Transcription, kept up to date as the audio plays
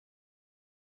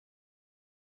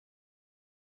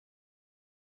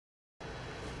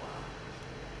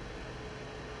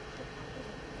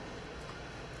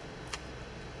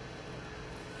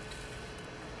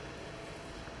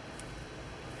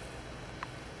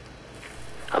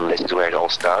And this is where it all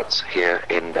starts, here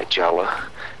in Jala.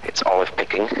 It's olive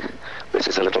picking. This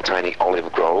is a little tiny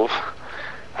olive grove,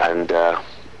 and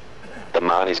the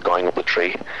man is going up the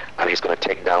tree, and he's going to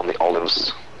take down the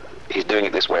olives. He's doing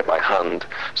it this way by hand.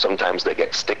 Sometimes they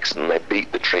get sticks and they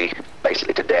beat the tree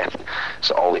basically to death,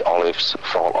 so all the olives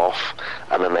fall off,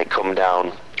 and then they come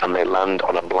down and they land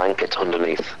on a blanket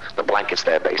underneath. The blanket's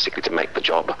there basically to make the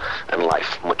job and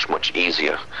life much, much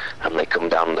easier, and they come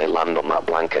down and they land on that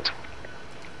blanket.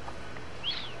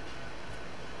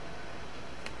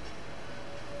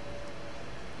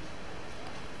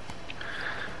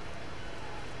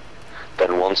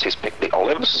 Then once he's picked the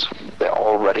olives, they're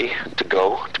all ready to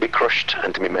go, to be crushed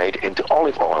and to be made into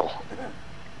olive oil.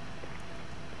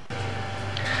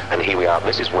 And here we are,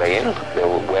 this is weighing. They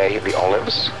will weigh the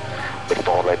olives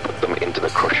before they put them into the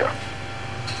crusher.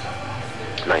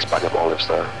 Nice bag of olives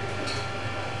there.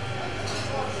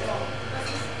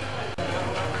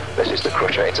 This is the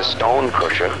crusher. It's a stone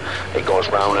crusher. It goes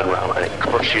round and round and it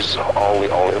crushes all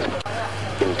the olive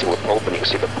into a pulp, and you can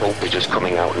see the pulp is just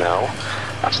coming out now.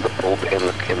 That's the pulp in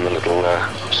the little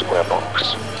square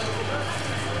box.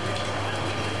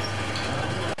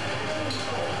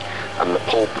 And the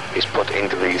pulp is put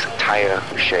into these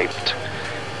tire-shaped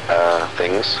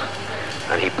things,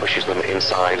 and he pushes them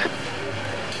inside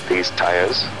these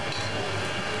tires,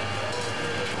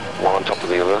 one on top of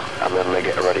the other, and then they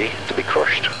get ready to be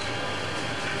crushed.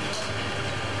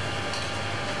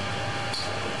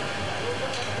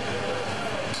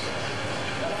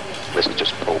 This is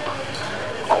just pulp.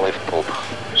 Olive pulp,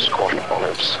 squashed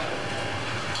olives.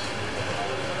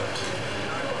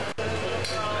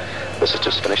 This is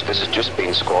just finished, this has just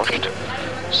been squashed.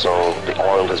 So the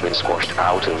oil has been squashed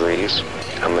out of these,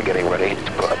 and they're getting ready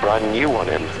to put a brand new one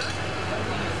in.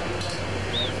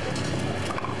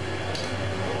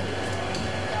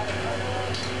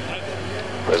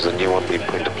 There's a new one being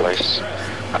put into place.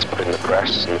 That's put in the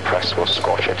press, and the press will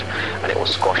squash it, and it will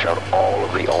squash out all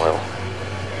of the oil.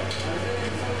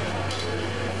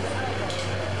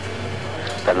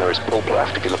 Then there is pulp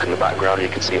left. If you look in the background, you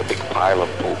can see a big pile of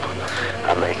pulp,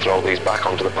 and they throw these back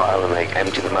onto the pile and they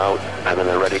empty them out, and then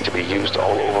they're ready to be used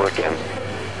all over again.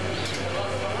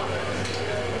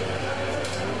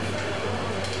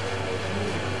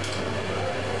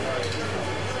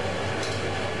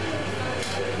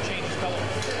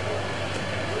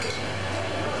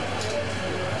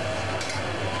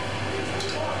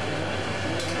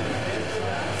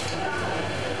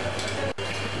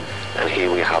 And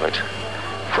here we have it.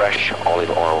 Fresh olive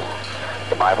oil.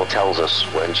 The Bible tells us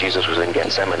when Jesus was in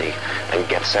Gethsemane, and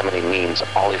Gethsemane means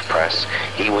olive press,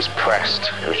 he was pressed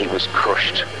and he was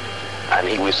crushed and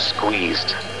he was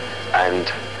squeezed and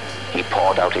he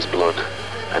poured out his blood,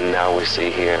 and now we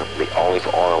see here the olive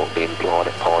oil being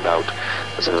poured out.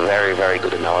 It's a very, very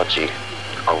good analogy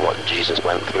of what Jesus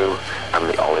went through and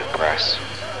the olive press.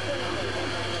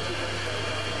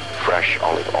 Fresh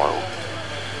olive oil,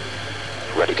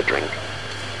 ready to drink.